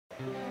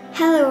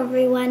Hello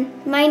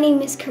everyone, my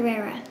name is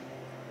Carrera.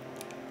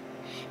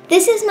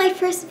 This is my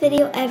first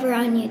video ever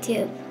on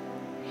YouTube.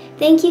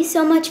 Thank you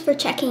so much for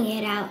checking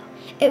it out.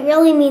 It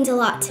really means a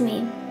lot to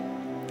me.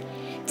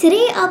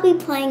 Today I'll be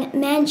playing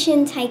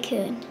Mansion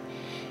Tycoon.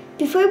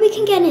 Before we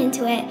can get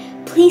into it,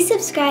 please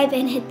subscribe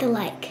and hit the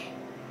like.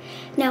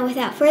 Now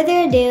without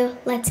further ado,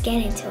 let's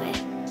get into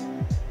it.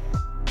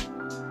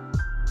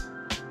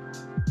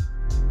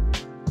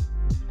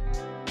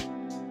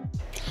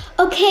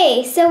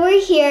 Okay, so we're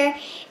here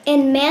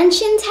in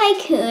Mansion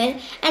Tycoon,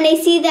 and I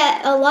see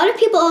that a lot of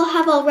people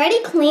have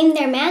already claimed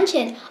their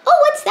mansion. Oh,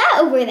 what's that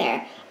over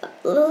there?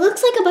 It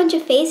looks like a bunch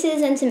of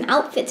faces and some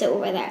outfits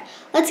over there.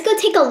 Let's go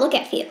take a look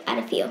at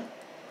a few.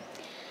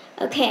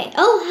 Okay,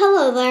 oh,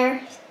 hello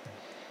there.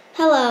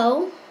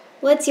 Hello,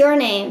 what's your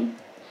name?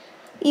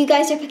 You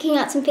guys are picking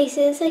out some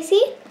faces, I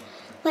see.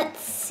 Let's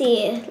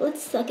see,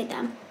 let's look at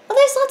them. Oh,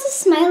 there's lots of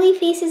smiley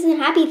faces and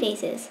happy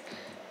faces.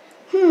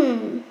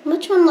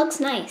 Which one looks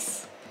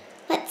nice?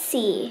 Let's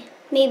see.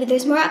 Maybe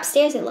there's more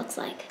upstairs, it looks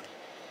like.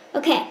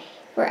 Okay,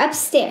 we're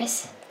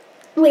upstairs.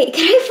 Wait,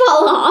 can I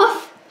fall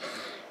off?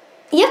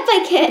 Yep,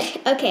 I could.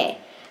 Okay,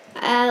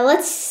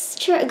 let's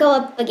go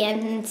up again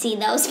and see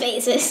those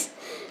faces.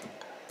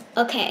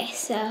 Okay,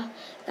 so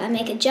gotta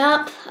make a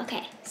jump.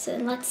 Okay, so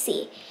let's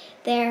see.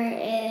 There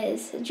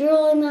is a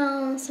drooling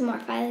mouth, some more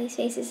smiley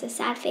faces, a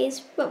sad face,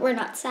 but we're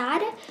not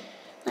sad.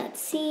 Let's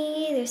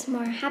see, there's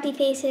more happy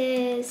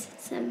faces,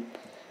 some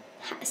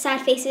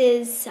sad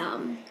faces,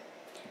 some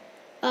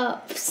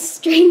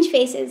strange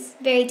faces,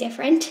 very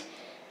different.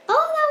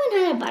 Oh, that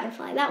one had a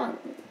butterfly. That one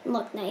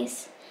looked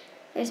nice.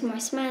 There's more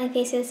smiley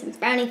faces, some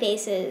frowny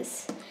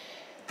faces,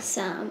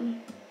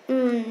 some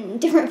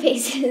different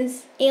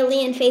faces,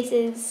 alien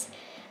faces.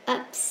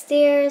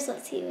 Upstairs,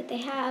 let's see what they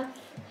have.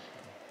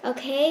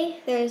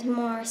 Okay, there's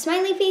more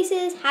smiley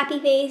faces, happy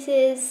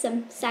faces,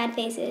 some sad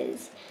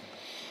faces.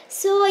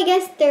 So I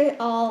guess they're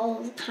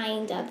all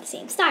kind of the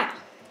same style.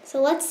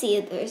 So let's see,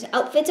 there's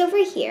outfits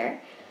over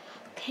here.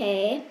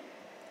 Okay,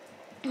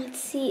 let's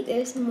see,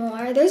 there's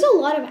more. There's a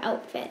lot of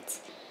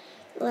outfits.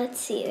 Let's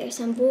see, there's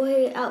some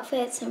boy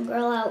outfits, some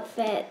girl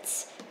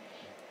outfits.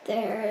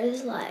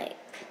 There's like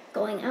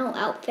going out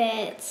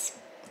outfits,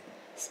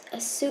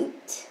 a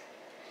suit.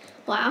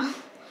 Wow,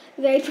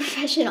 very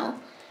professional.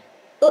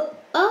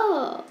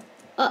 Oh,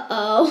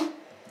 uh-oh.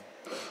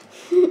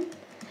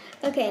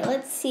 Okay,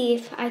 let's see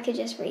if I could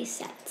just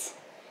reset.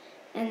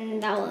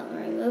 And that will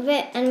remove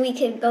it. And we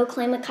could go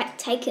claim a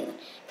tycoon.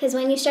 Because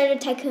when you start a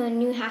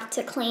tycoon, you have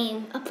to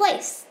claim a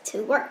place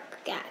to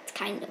work at,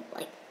 kind of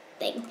like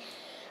thing.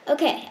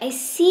 Okay, I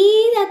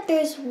see that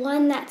there's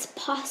one that's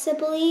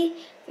possibly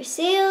for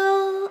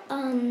sale.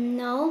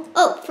 No.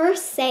 Oh, for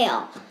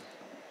sale.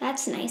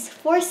 That's nice.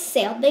 For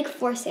sale. Big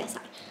for sale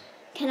sign.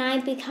 Can I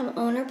become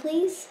owner,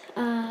 please?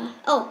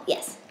 Oh,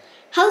 yes.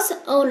 House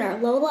owner,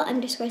 Lola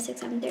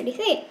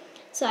 _6733.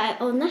 So I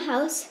own the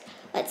house.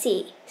 Let's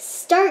see.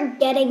 Start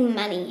getting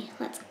money.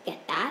 Let's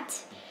get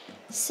that.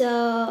 So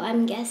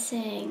I'm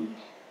guessing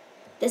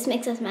this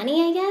makes us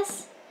money, I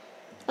guess.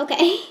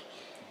 Okay.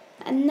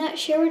 I'm not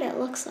sure what it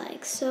looks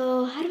like.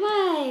 So how do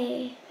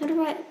I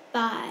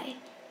buy?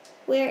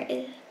 Where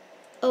is,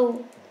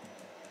 oh,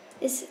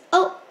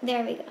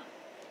 there we go.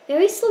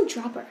 Very slow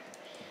dropper.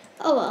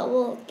 Oh well,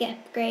 we'll get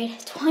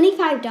upgrade.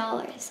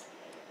 $25.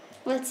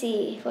 Let's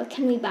see, what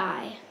can we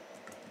buy?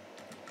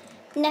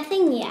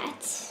 Nothing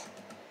yet.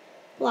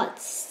 What?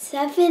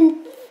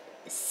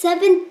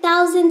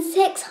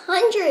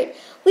 7,600.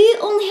 We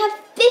only have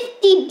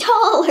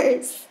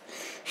 $50.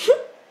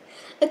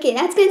 Okay,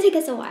 that's gonna take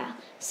us a while.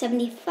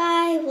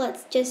 75.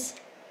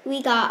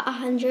 We got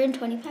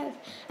 125,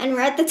 and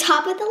we're at the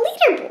top of the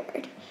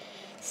leaderboard.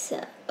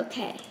 So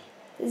okay,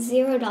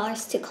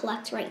 $0 to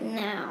collect right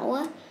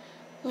now.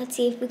 Let's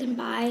see if we can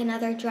buy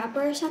another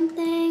dropper or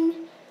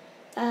something.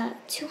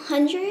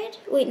 200?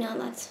 Wait, no,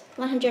 that's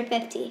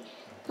 150.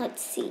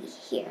 Let's see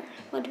here.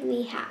 What do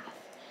we have?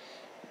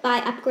 Buy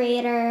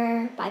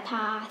upgrader, buy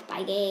path,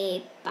 buy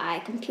gate, buy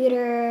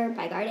computer,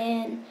 buy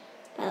garden,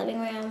 buy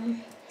living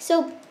room.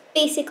 So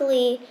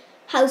basically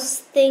house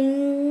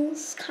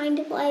things, kind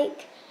of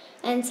like,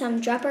 and some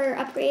dropper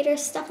upgrader,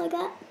 stuff like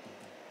that.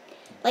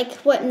 Like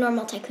what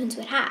normal tycoons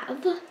would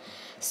have.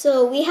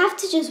 So we have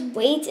to just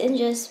wait and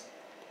just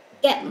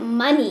get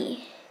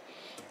money.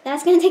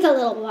 That's gonna take a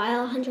little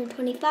while.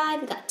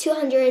 125, we got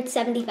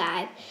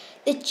 275.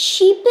 The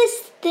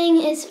cheapest thing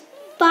is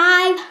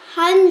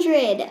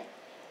 500.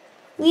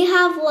 We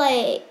have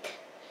like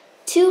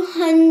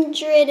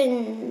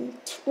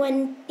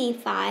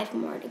 225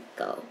 more to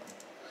go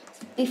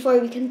before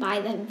we can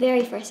buy the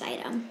very first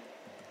item.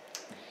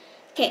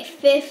 Okay,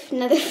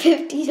 another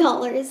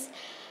 $50.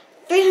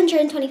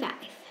 325.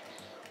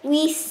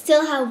 We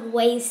still have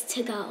ways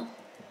to go.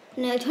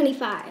 Another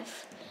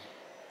 25.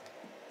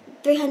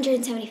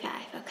 375,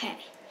 okay.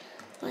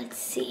 Let's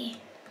see.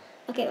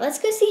 Okay, let's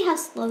go see how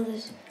slow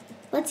this,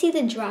 let's see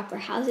the dropper.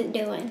 How's it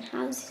doing?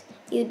 How's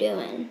you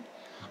doing?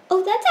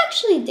 Oh, that's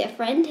actually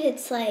different.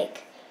 It's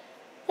like,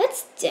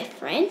 that's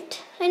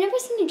different. I never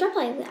seen a drop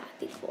like that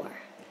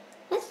before.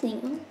 That's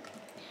new.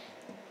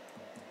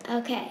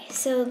 Okay,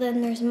 so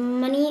then there's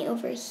money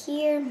over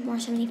here, more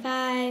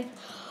 75.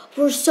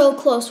 We're so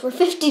close. We're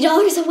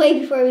 $50 away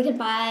before we could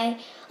buy.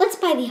 Let's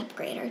buy the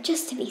upgrader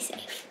just to be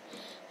safe.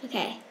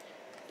 Okay,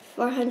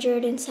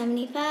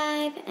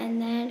 475,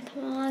 and then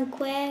come on,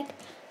 quick.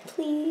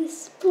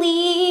 Please,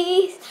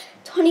 please.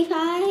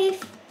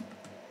 25.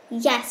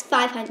 Yes,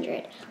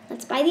 500.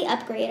 Let's buy the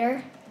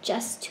upgrader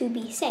just to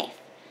be safe.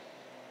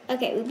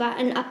 Okay, we bought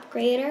an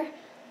upgrader.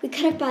 We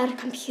could have bought a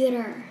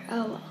computer.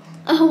 Oh, well.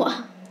 Oh,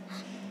 well.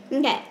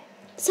 Okay,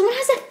 someone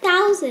has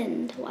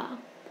 1,000. Wow.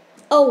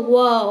 Oh,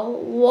 whoa,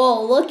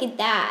 whoa, look at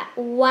that.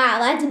 Wow,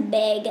 that's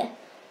big.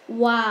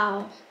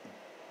 Wow.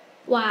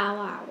 Wow,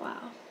 wow,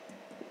 wow.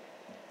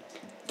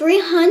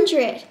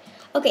 300.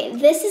 Okay,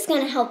 this is going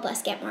to help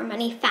us get more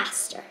money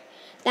faster.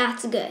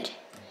 That's good.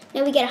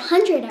 Now we get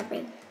 100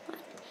 everyone.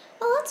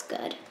 Oh, that's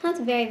good. That's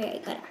very, very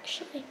good,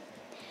 actually.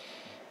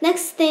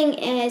 Next thing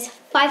is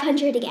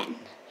 500 again.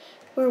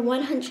 We're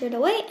 100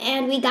 away,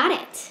 and we got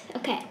it.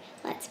 Okay,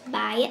 let's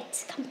buy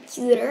it.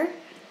 Computer.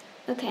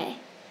 Okay,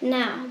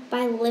 now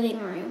buy living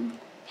room.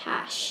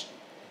 Cash.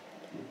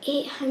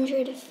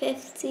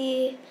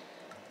 850.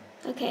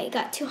 Okay,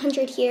 got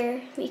 200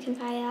 here. We can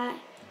buy that.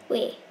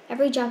 Wait,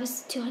 every job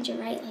is 200,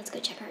 right? Let's go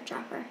check our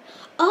dropper.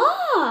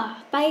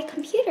 Ah, buy a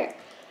computer.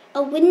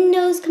 A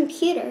Windows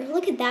computer.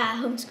 Look at that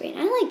home screen.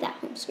 I like that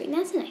home screen.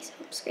 That's a nice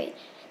home screen.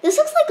 This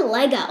looks like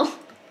Lego.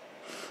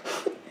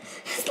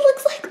 This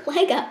looks like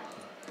Lego.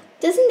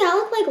 Doesn't that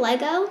look like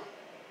Lego?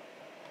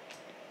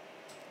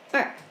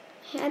 Or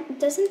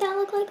doesn't that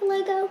look like a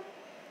Lego?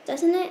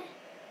 Doesn't it?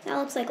 That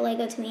looks like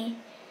Lego to me.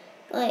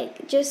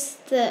 Like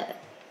just that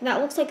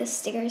looks like a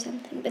sticker or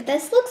something. But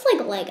this looks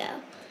like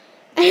Lego.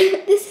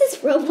 This is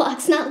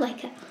Roblox, not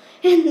Lego.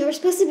 And we're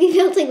supposed to be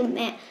building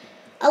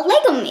a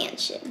Lego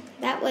mansion.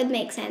 That would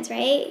make sense,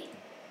 right?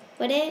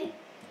 Would it?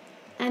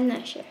 I'm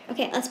not sure.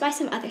 Okay, let's buy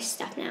some other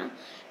stuff now.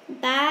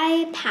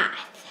 Buy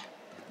path.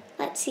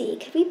 Let's see.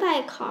 Could we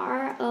buy a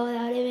car? Oh,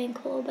 that would have been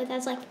cool, but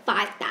that's like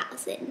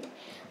 5,000.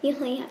 We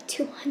only have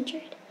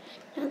 200.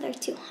 Another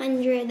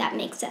 200. That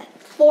makes it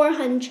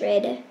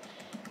 400.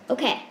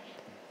 Okay.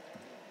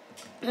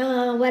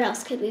 What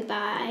else could we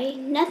buy?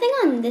 Nothing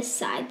on this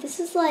side.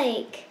 This is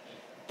like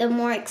the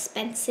more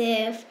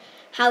expensive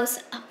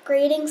house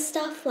upgrading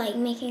stuff, like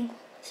making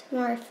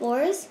more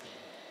floors.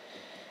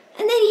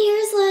 And then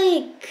here's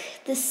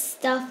like the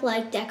stuff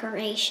like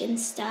decoration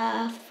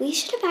stuff. We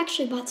should have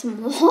actually bought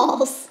some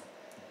walls.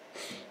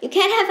 You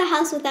can't have a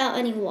house without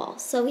any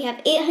walls. So we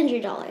have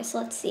 $800.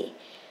 Let's see.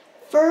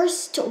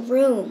 First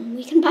room.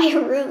 We can buy a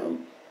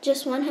room.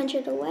 Just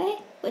 100 away,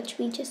 which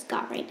we just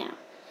got right now.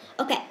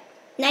 Okay,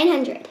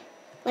 900.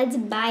 Let's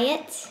buy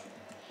it.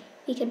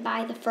 We could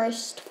buy the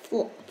first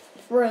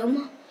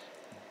room.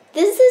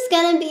 This is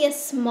gonna be a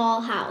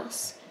small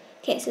house.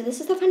 Okay, so this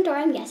is the front door,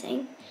 I'm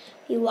guessing.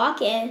 You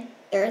walk in,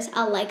 there's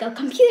a Lego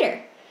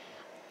computer.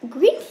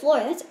 Green floor,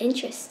 that's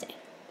interesting.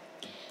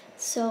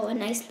 So a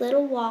nice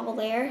little wall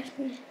there.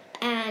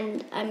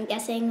 And I'm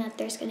guessing that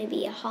there's gonna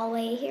be a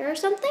hallway here or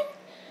something.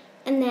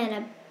 And then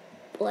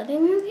a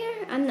living room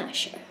here, I'm not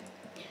sure.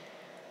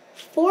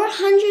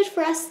 400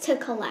 for us to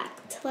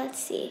collect. Let's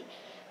see.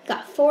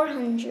 Got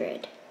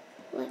 400.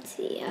 Let's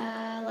see.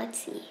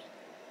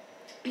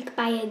 We could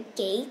buy a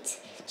gate.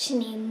 Should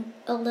need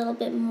a little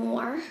bit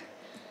more.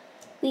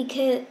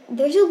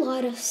 There's a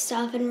lot of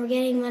stuff and we're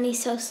getting money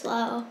so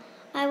slow.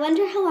 I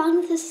wonder how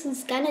long this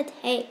is gonna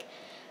take.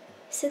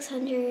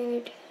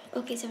 600,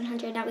 okay,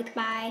 700, now we could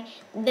buy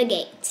the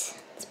gate.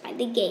 Let's buy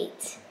the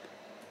gate.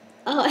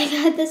 Oh, I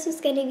thought this was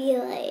gonna be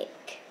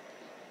like,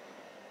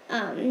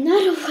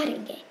 not a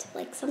wooden gate,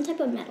 like some type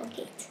of metal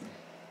gate.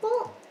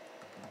 Well,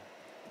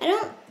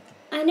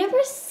 I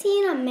never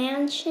seen a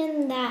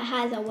mansion that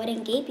has a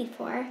wooden gate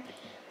before.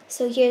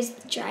 So here's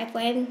the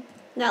driveway.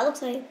 That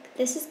looks like,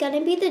 this is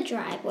gonna be the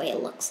driveway,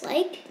 it looks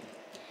like.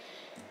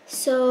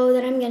 So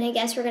then I'm gonna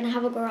guess we're gonna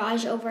have a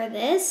garage over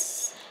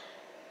this.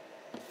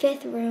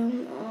 5th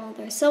room, oh,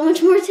 there's so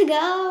much more to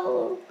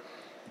go.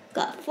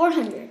 Got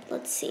 400,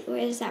 let's see,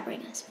 where does that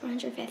bring us?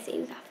 450,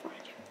 we got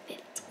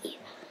 450.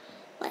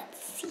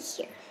 Let's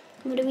see here,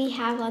 what do we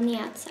have on the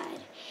outside?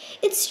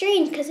 It's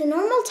strange because a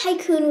normal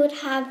tycoon would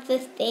have the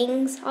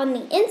things on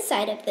the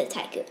inside of the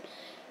tycoon.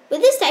 But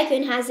this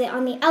tycoon has it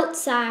on the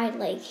outside,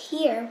 like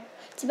here,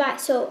 to buy.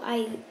 So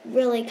I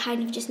really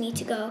kind of just need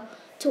to go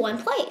to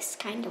one place,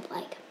 kind of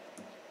like.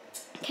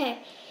 Okay,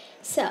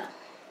 so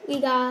we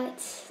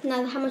got,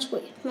 now how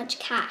much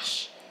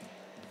cash?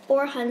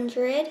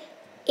 400,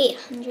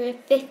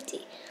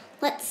 850.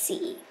 Let's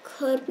see,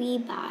 could we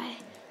buy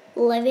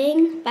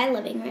living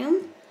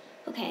room?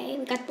 Okay,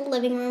 we got the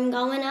living room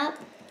going up.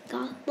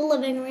 Got the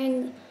living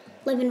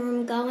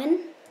room going.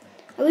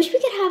 I wish we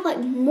could have like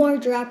more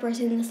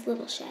droppers in this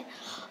little shed.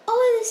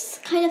 Oh,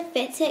 this kind of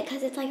fits it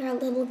because it's like our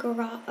little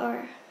garage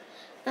or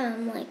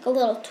like a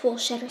little tool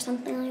shed or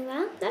something like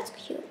that. That's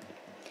cute.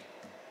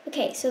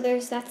 Okay, so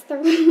that's the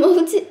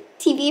remote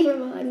TV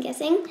remote, I'm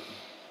guessing.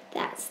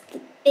 That's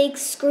the big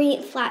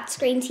screen, flat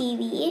screen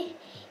TV.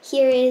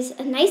 Here is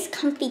a nice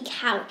comfy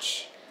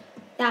couch.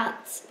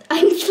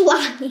 I'm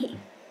flying.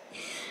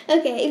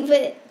 Okay,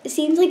 but it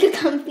seems like a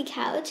comfy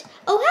couch.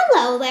 Oh,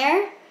 hello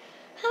there.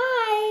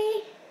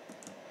 Hi.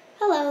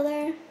 Hello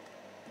there.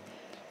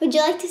 Would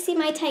you like to see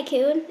my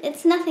tycoon?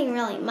 It's nothing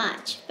really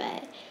much,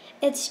 but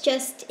it's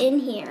just in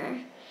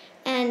here.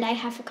 And I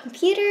have a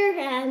computer,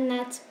 and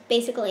that's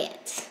basically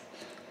it.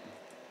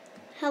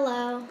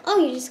 Hello.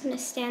 Oh, you're just going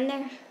to stand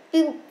there?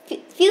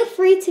 Feel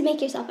free to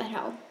make yourself at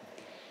home.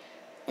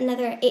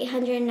 Another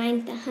 800,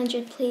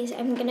 900, please.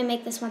 I'm going to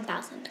make this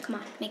 1,000. Come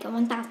on, make it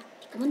 1,000.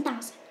 Make it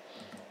 1,000.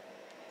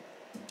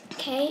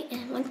 Okay,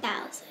 and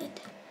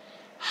 1,000.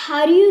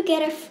 How do you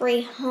get a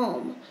free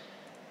home?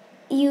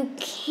 You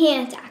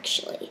can't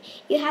actually.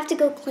 You have to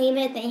go claim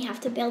it, then you have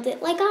to build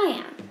it like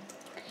I am.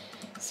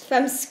 It's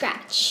from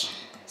scratch.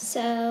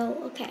 So,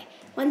 okay,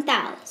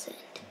 1,000.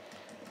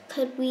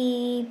 Could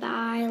we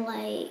buy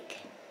like,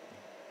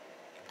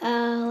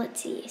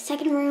 let's see,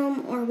 second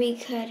room, or we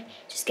could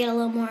just get a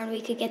little more and we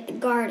could get the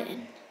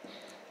garden.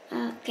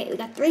 Okay, we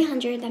got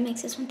 300, that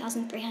makes us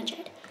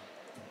 1,300.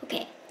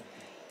 Okay.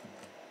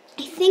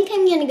 I think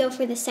I'm gonna go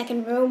for the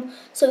second room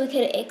so we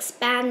could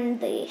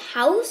expand the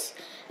house,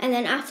 and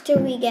then after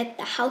we get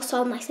the house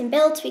all nice and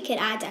built, we could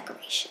add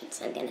decorations,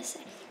 I'm gonna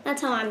say.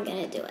 That's how I'm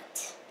gonna do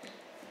it.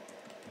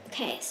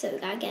 Okay, so we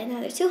gotta get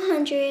another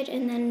 200,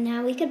 and then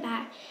now we could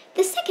buy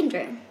the second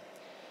room.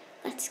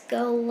 Let's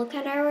go look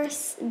at our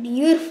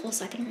beautiful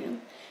second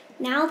room.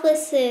 Now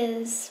this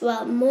is,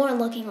 well, more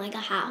looking like a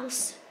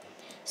house.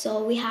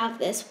 So we have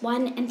this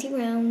one empty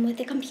room with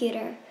a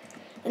computer,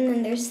 and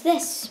then there's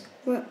this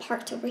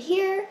part over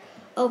here.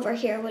 Over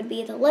here would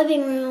be the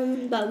living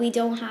room, but we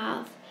don't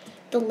have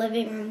the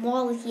living room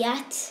wall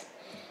yet.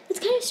 It's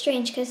kind of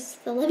strange because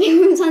the living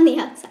room's on the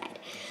outside.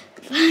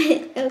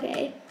 But,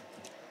 okay.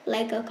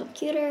 Lego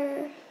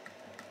computer.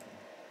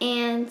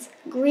 And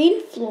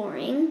green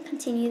flooring.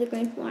 Continue the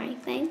green flooring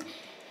thing.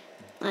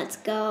 Let's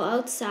go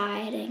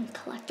outside and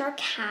collect our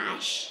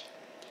cash.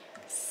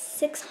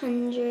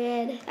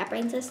 600. That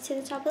brings us to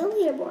the top of the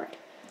leaderboard.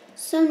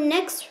 So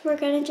next, we're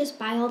going to just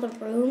buy all the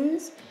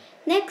rooms.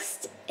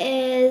 Next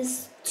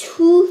is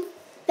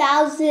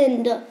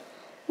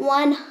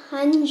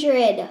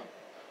 2,100.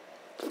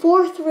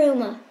 Fourth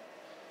room,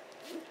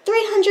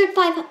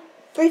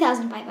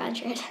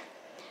 3,500.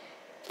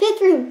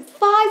 Fifth room,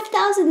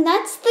 5,000.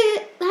 That's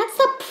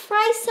the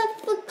price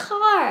of the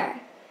car.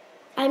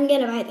 I'm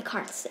gonna buy the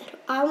car instead.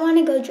 I want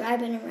to go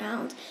driving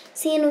around,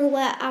 seeing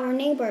what our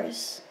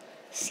neighbors,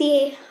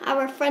 see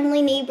our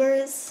friendly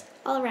neighbors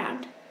all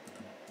around.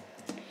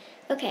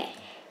 Okay,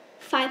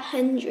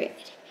 500.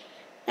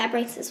 That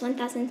brings us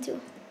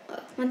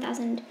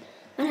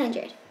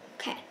 1,100.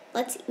 Okay,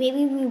 let's see.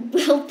 Maybe we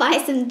will buy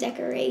some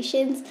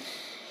decorations,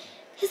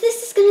 because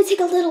this is gonna take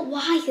a little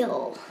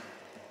while.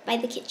 Buy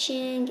the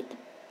kitchen, get the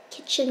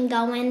kitchen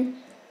going.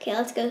 Okay,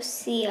 let's go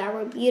see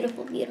our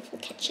beautiful, beautiful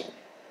kitchen.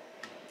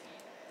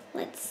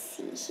 Let's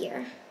see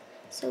here.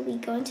 So we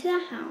go into the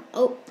house.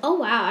 Oh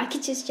wow, I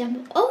could just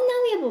jump. Oh,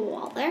 now we have a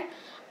wall there.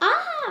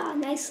 Ah,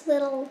 nice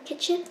little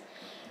kitchen.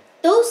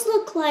 Those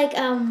look like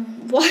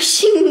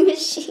washing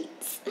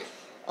machines.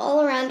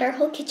 All around our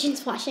whole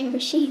kitchen's washing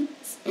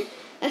machines.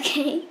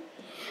 Okay.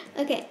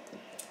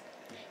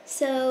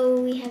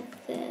 So we have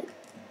the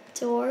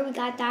door. We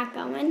got that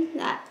going.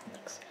 That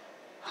looks,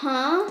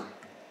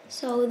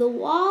 So the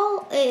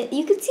wall,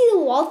 you can see the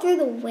wall through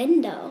the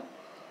window.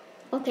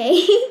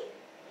 Okay.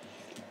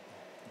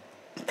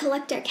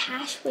 Collect our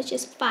cash, which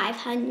is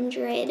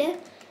 500.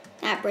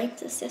 That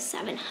brings us to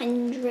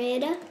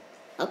 700.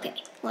 Okay,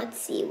 let's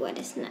see what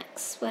is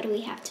next. What do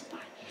we have to buy?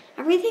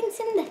 Everything's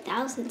in the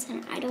thousands,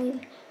 and I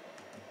don't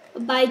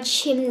even buy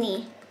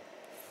chimney.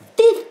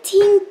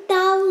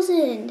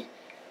 15,000.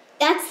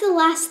 That's the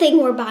last thing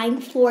we're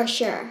buying for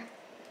sure.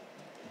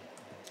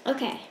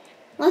 Okay,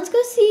 let's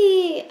go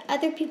see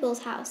other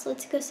people's house.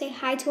 Let's go say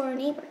hi to our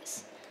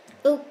neighbors.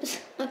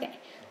 Oops. Okay,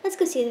 let's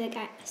go see the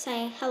guy.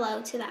 Say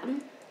hello to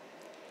them.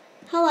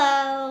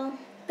 Hello.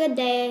 Good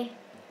day.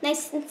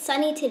 Nice and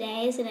sunny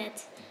today, isn't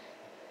it?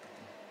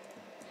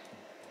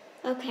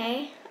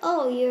 Okay.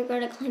 Oh, you're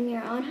going to claim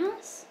your own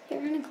house?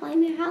 You're going to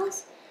claim your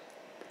house?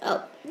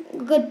 Oh,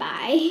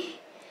 goodbye.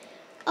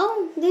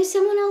 Oh, there's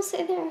someone else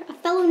there. A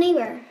fellow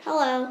neighbor.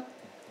 Hello.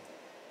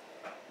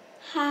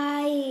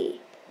 Hi.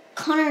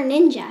 Connor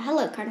Ninja.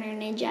 Hello, Connor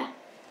Ninja.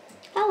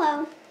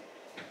 Hello.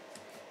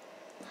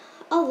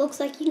 Oh, looks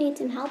like you need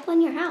some help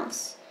on your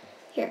house.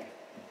 Here.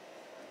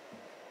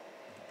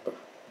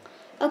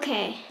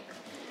 Okay.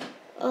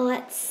 Well,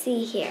 let's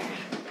see here.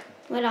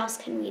 What else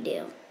can we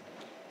do?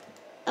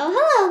 Oh,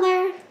 hello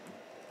there.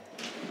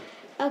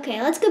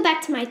 Okay, let's go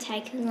back to my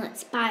tycoon.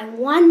 Let's buy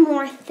one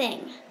more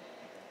thing.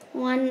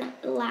 One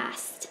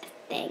last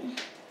thing.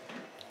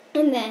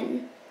 And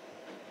then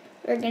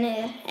we're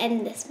gonna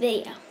end this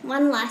video.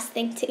 One last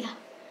thing to go.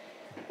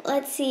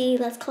 Let's see,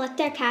 let's collect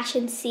our cash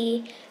and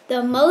see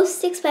the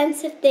most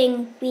expensive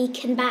thing we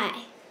can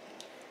buy.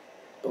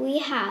 We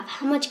have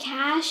how much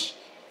cash?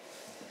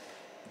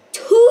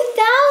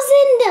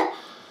 2,000!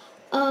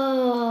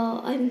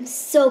 Oh, I'm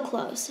so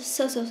close.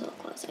 So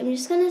close. I'm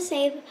just gonna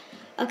save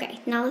Okay,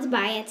 now let's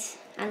buy it,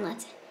 and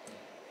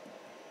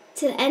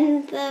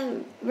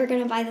we're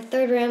gonna buy the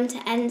third room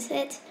to end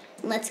it.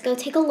 Let's go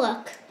take a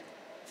look.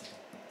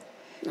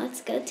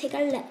 Let's go take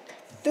a look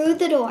through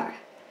the door,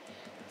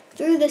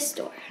 through this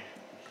door.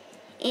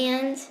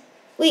 And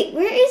wait,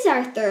 where is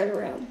our third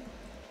room?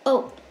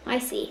 Oh, I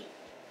see.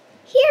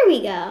 Here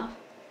we go.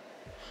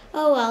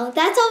 Oh well,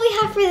 that's all we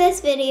have for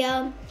this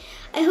video.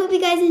 I hope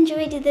you guys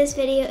enjoyed this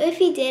video. If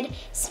you did,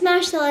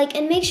 smash the like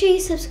and make sure you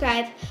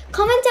subscribe.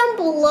 Comment down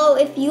below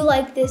if you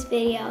like this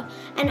video,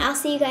 and I'll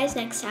see you guys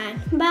next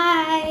time.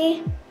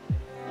 Bye!